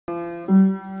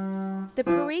The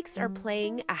Parikes are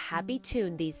playing a happy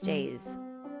tune these days.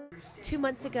 2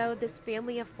 months ago, this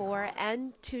family of four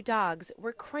and two dogs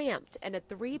were cramped in a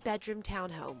three-bedroom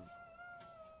townhome.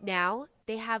 Now,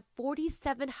 they have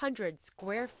 4,700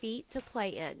 square feet to play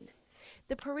in.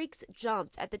 The Parikes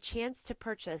jumped at the chance to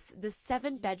purchase the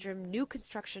 7-bedroom new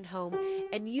construction home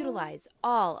and utilize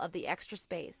all of the extra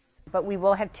space. But we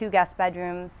will have 2 guest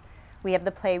bedrooms. We have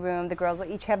the playroom. The girls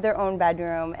will each have their own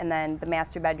bedroom, and then the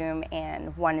master bedroom,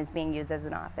 and one is being used as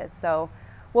an office. So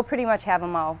we'll pretty much have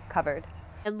them all covered.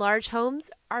 And large homes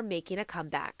are making a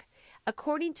comeback.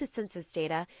 According to census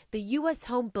data, the U.S.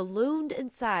 home ballooned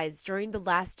in size during the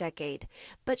last decade,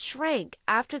 but shrank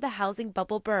after the housing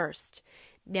bubble burst.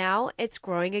 Now it's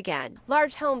growing again.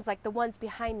 Large homes like the ones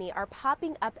behind me are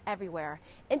popping up everywhere,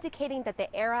 indicating that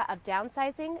the era of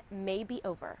downsizing may be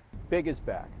over. Big is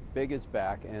back. Big is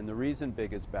back, and the reason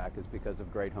big is back is because of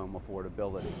great home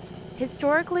affordability.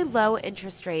 Historically low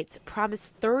interest rates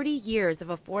promise 30 years of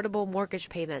affordable mortgage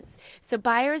payments, so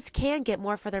buyers can get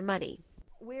more for their money.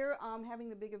 We're having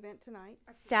the big event tonight.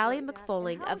 Sally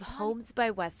McFolling of Homes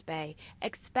by West Bay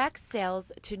expects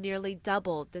sales to nearly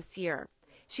double this year.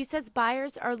 She says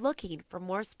buyers are looking for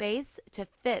more space to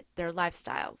fit their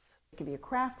lifestyles. It can be a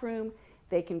craft room,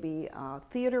 they can be a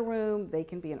theater room, they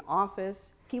can be an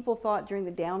office. People thought during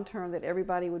the downturn that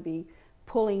everybody would be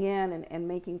pulling in and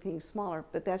making things smaller,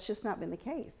 but that's just not been the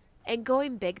case. And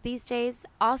going big these days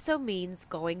also means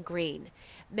going green.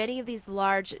 Many of these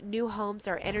large new homes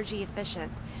are energy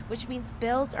efficient, which means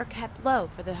bills are kept low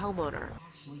for the homeowner.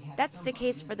 That's the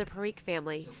case for the Parike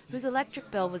family, whose electric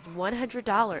bill was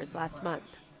 $100 last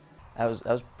month. That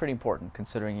was pretty important,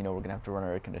 considering we're going to have to run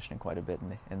our air conditioning quite a bit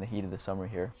in the heat of the summer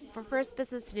here. For First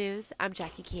Business News, I'm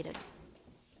Jackie Keenan.